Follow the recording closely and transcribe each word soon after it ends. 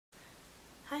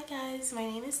Hi guys, my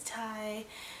name is Ty.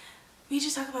 We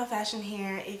just talk about fashion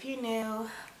here. If you're new,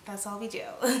 that's all we do.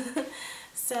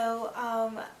 So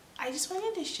I just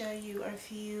wanted to show you a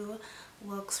few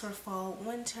looks for fall,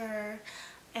 winter,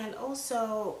 and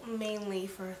also mainly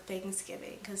for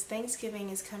Thanksgiving, because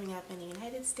Thanksgiving is coming up in the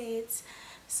United States.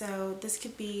 So this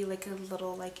could be like a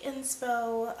little like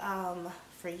inspo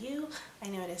for you. I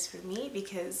know it is for me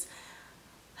because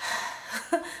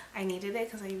I needed it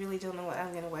because I really don't know what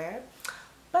I'm going to wear.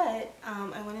 But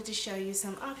I wanted to show you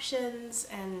some options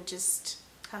and just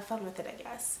have fun with it, I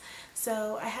guess.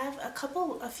 So I have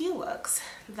a few looks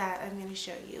that I'm going to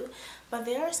show you, but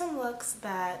there are some looks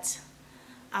that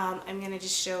I'm going to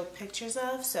just show pictures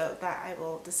of so that I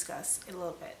will discuss a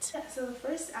little bit. Yeah, so the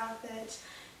first outfit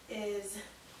is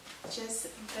just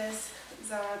this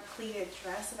Zara pleated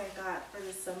dress that I got for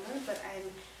the summer, but I'm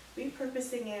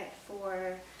repurposing it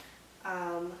for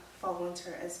fall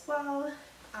winter as well.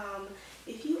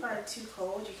 If you are too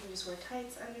cold, you can just wear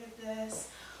tights under this.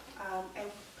 I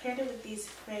paired it with these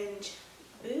Fringe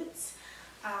boots,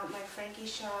 my Frankie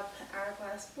Shop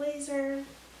hourglass blazer,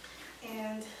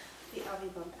 and the YSL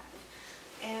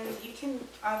Bumbag. And you can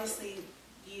obviously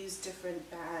use different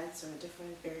bags or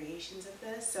different variations of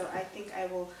this, so I think I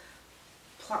will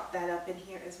plop that up in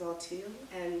here as well too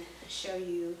and show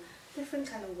you different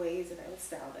kind of ways that I would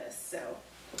style this. So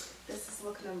this is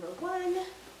look number one.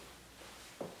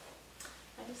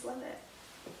 I just love it.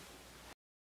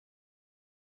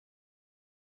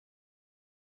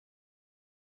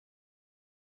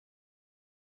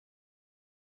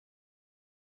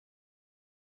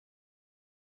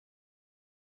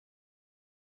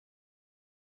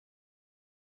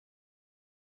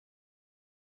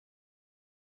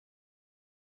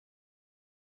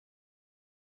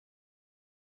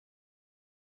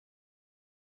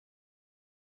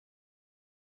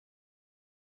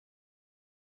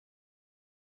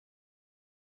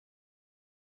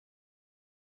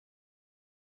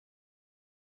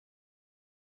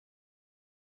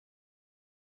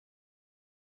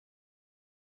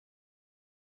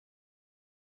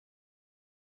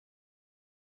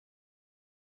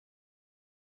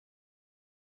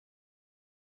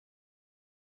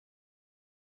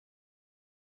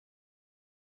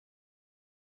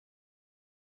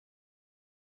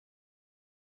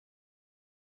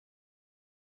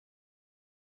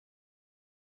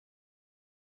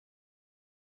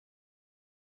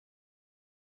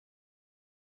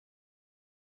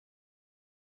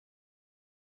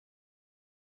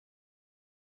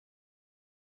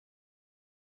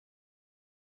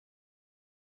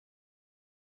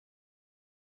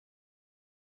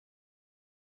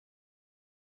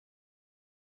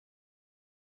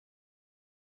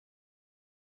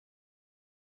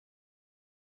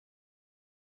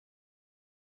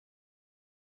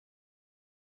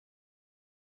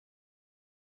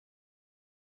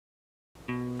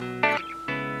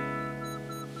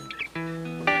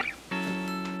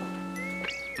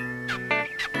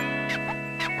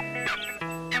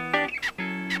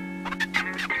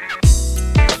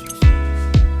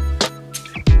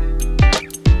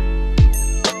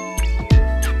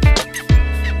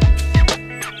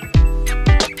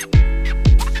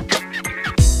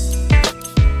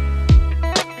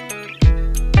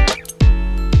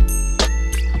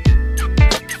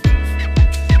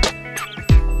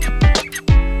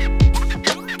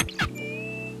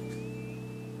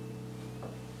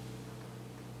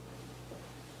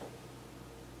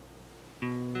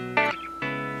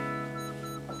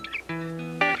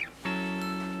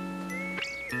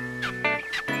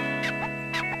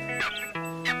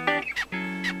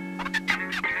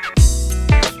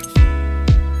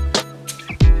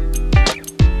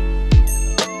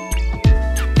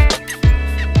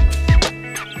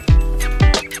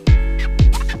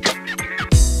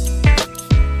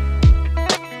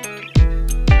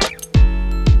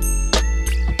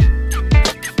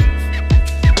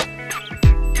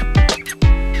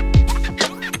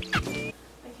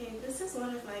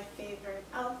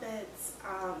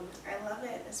 I love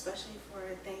it, especially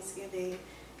for Thanksgiving,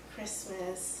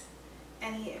 Christmas,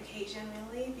 any occasion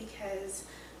really, because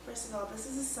first of all, this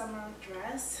is a summer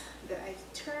dress that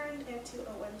I've turned into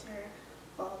a winter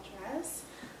fall dress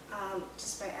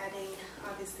just by adding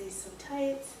obviously some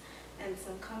tights and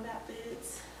some combat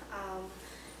boots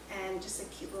and just a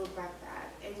cute little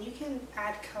backpack. And you can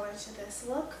add color to this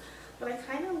look, but I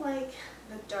kind of like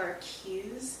the dark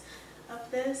hues of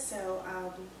this, so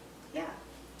yeah.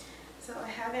 So I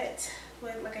have it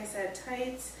with, like I said,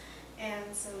 tights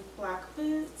and some black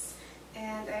boots,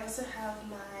 and I also have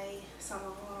my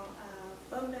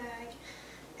Bumbag,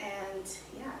 and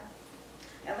yeah.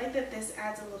 I like that this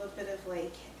adds a little bit of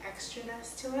like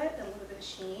extraness to it, a little bit of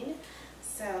sheen.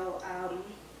 So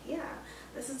yeah,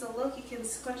 this is a look. You can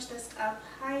scrunch this up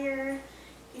higher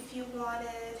if you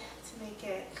wanted to make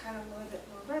it kind of a little bit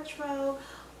more retro,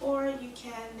 or you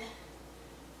can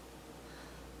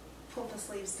pull the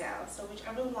sleeves down. So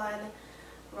whichever one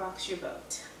rocks your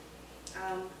boat.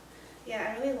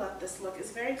 Yeah, I really love this look.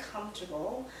 It's very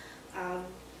comfortable.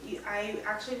 I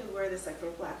actually would wear this like for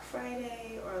Black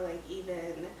Friday, or like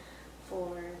even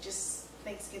for just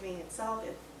Thanksgiving itself,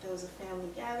 if there was a family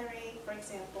gathering, for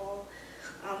example,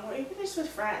 or even just with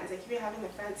friends. Like if you're having a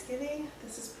Friendsgiving,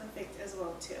 this is perfect as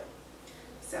well too.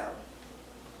 So,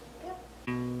 yeah.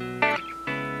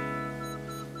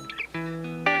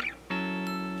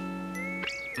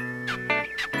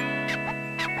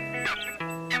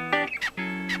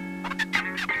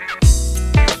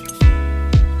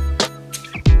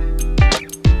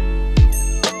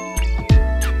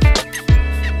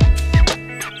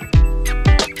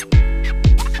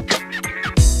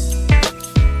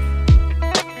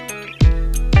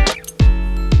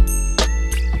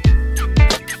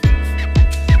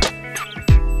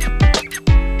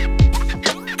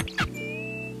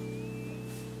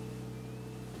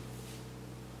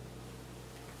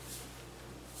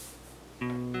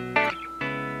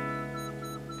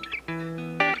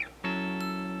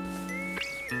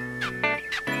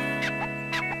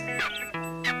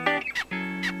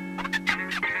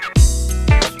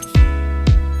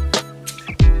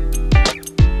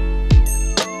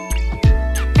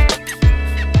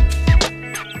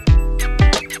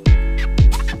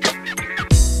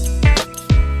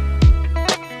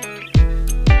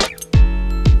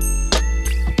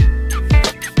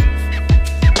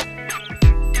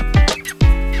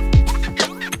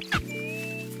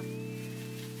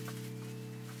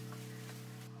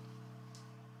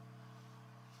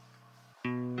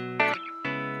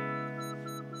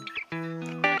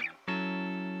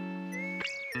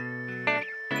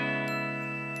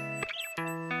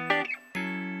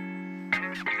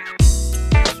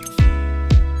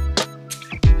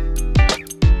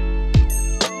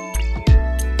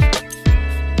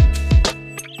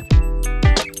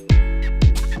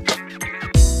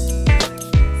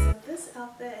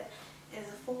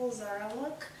 Zara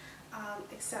look,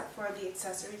 except for the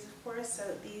accessories, of course. So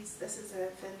this is a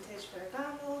vintage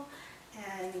Ferragamo,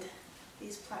 and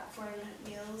these platform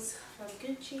mules from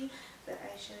Gucci that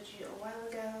I showed you a while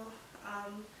ago.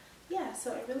 Yeah,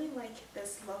 so I really like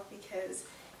this look because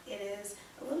it is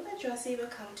a little bit dressy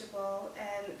but comfortable,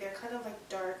 and they're kind of like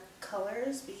dark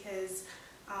colors because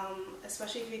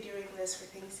especially if you're doing this for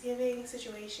Thanksgiving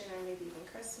situation or maybe even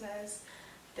Christmas,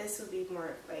 this would be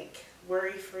more like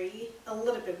worry-free, a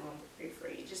little bit more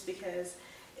worry-free, just because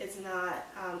it's not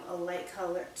a light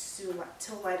color, too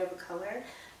light of a color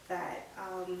that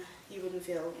you wouldn't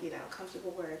feel, you know,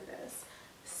 comfortable wearing this.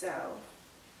 So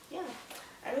yeah,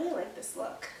 I really like this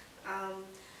look.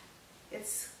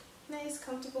 It's nice,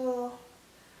 comfortable.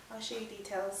 I'll show you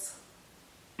details.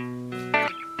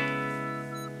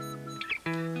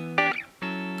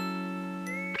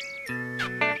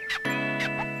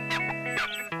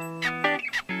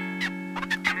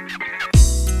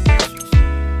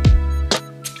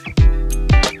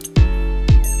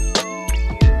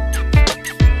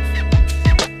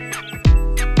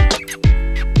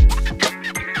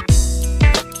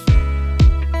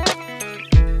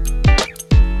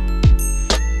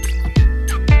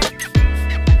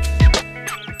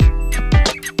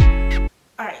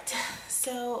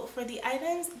 For the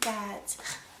items that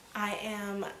I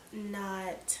am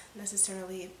not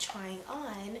necessarily trying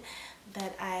on,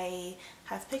 that I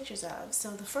have pictures of. So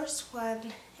the first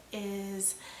one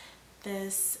is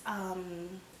this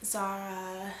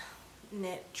Zara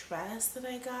knit dress that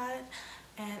I got,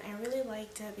 and I really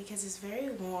liked it because it's very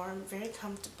warm, very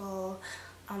comfortable,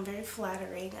 very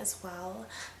flattering as well.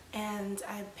 And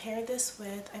I paired this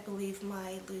with, I believe,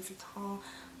 my Louis Vuitton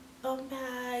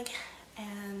Bumbag,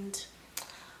 and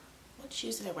what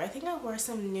shoes did I wear? I think I wore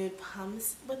some nude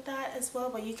pumps with that as well,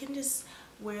 but you can just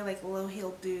wear like low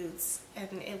heel boots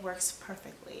and it works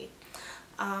perfectly.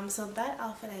 So that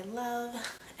outfit I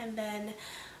love. And then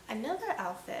another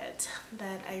outfit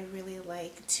that I really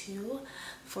like too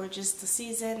for just the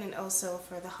season and also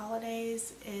for the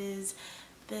holidays is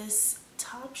this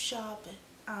Topshop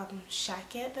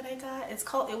shacket that I got.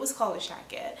 It was called a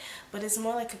shacket, but it's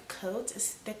more like a coat.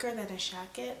 It's thicker than a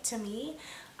shacket to me,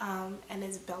 and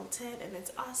it's belted, and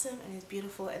it's awesome, and it's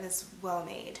beautiful, and it's well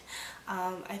made.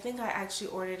 I think I actually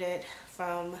ordered it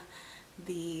from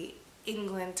the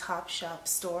England Topshop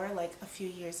store like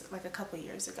a couple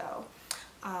years ago,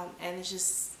 and it's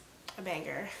just a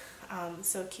banger.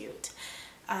 So cute.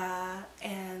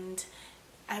 and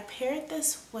I paired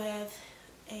this with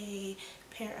a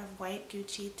pair of white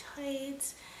Gucci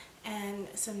tights and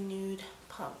some nude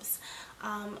pumps.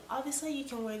 Obviously you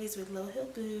can wear these with low heel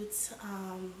boots,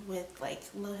 with like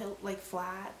low heel, like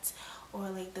flats, or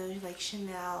like those like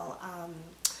Chanel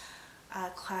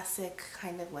classic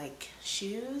kind of like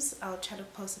shoes. I'll try to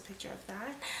post a picture of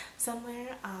that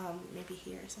somewhere, maybe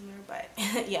here somewhere, but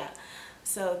yeah.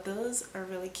 So those are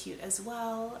really cute as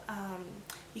well.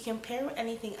 You can pair with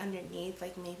anything underneath,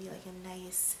 like maybe like a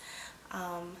nice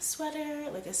sweater,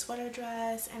 like a sweater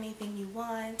dress, anything you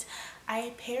want.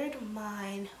 I paired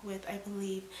mine with, I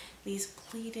believe, these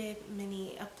pleated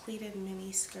mini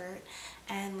skirt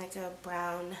and like a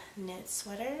brown knit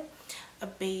sweater, a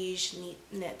beige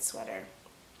knit sweater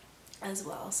as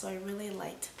well. So I really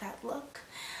liked that look.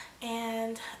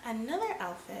 And another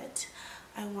outfit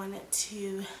I wanted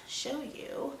to show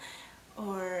you,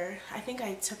 or I think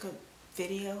I took a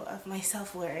video of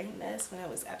myself wearing this when I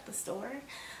was at the store.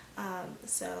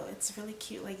 So it's really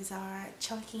cute, like Zara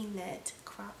chunky knit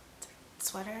cropped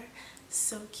sweater.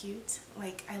 So cute.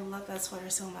 Like, I love that sweater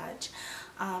so much.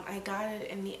 I got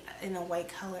it in a white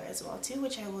color as well too,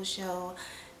 which I will show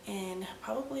in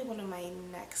probably one of my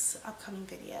next upcoming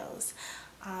videos,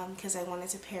 because I wanted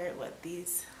to pair it with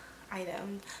these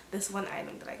items, this one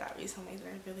item that I got recently that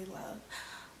I really love.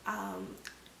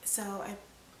 So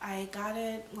I got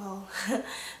it, well,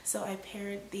 so I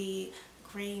paired the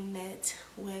gray knit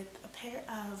with a pair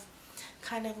of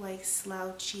kind of like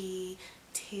slouchy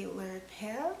tailored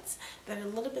pants that are a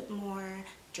little bit more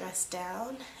dressed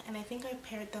down, and I think I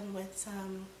paired them with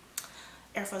some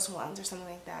Air Force Ones or something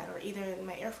like that, or either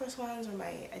my Air Force Ones or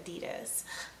my Adidas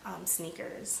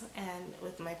sneakers, and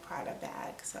with my Prada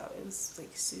bag. So it was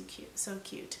like so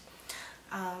cute,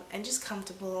 and just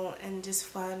comfortable and just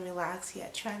fun, relaxed,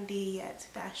 yet trendy, yet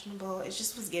fashionable. It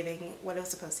just was giving what it was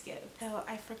supposed to give. So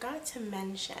I forgot to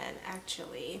mention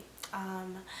actually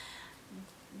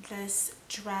this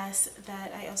dress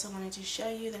that I also wanted to show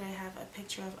you, that I have a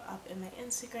picture of up in my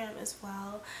Instagram as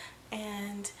well,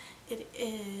 and it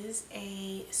is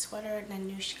a sweater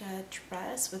Nanushka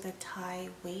dress with a tie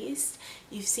waist.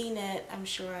 You've seen it, I'm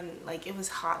sure, on, like, it was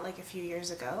hot like a few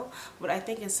years ago, but I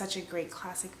think it's such a great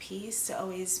classic piece to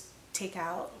always take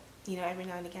out, you know, every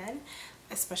now and again,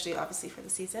 especially obviously for the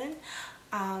season.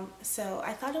 So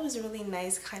I thought it was a really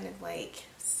nice kind of like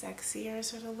sexier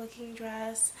sort of looking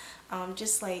dress,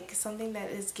 just like something that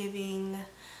is giving,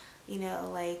 you know,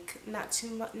 like not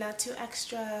too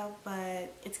extra,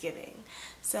 but it's giving.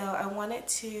 So I wanted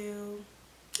to,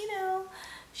 you know,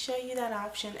 show you that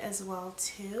option as well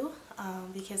too,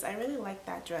 because I really like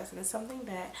that dress and it's something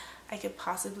that I could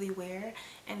possibly wear,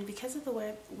 and because of the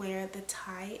where the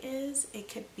tie is, it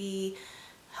could be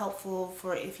helpful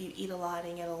for if you eat a lot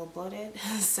and get a little bloated.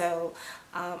 So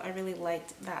I really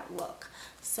liked that look.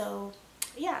 So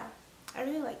yeah, I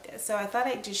really liked it. So I thought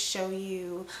I'd just show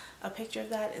you a picture of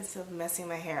that instead of messing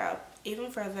my hair up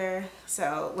even further.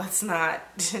 So let's not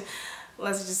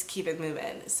let's just keep it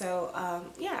moving. So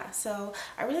yeah, so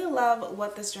I really love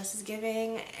what this dress is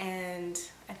giving, and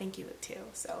I think you would too.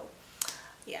 So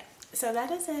yeah, so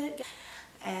that is it.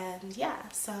 And yeah,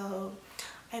 so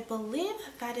I believe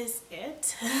that is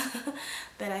it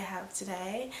that I have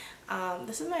today.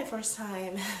 This is my first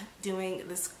time doing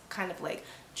this kind of like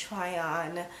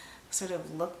try-on sort of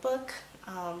lookbook,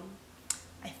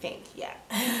 I think, yeah.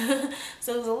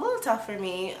 So it was a little tough for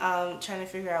me trying to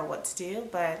figure out what to do,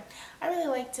 but I really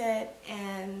liked it,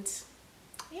 and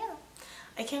yeah.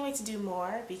 I can't wait to do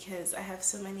more because I have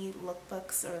so many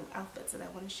lookbooks or outfits that I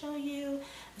want to show you,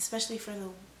 especially for the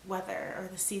weather or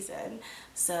the season.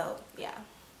 So yeah.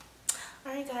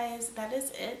 Alright guys, that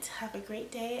is it. Have a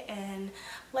great day, and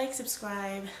like,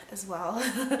 subscribe as well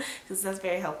because that's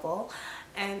very helpful,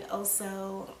 and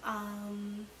also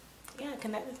yeah,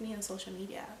 connect with me on social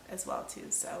media as well too.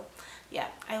 So yeah,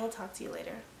 I will talk to you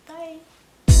later. Bye.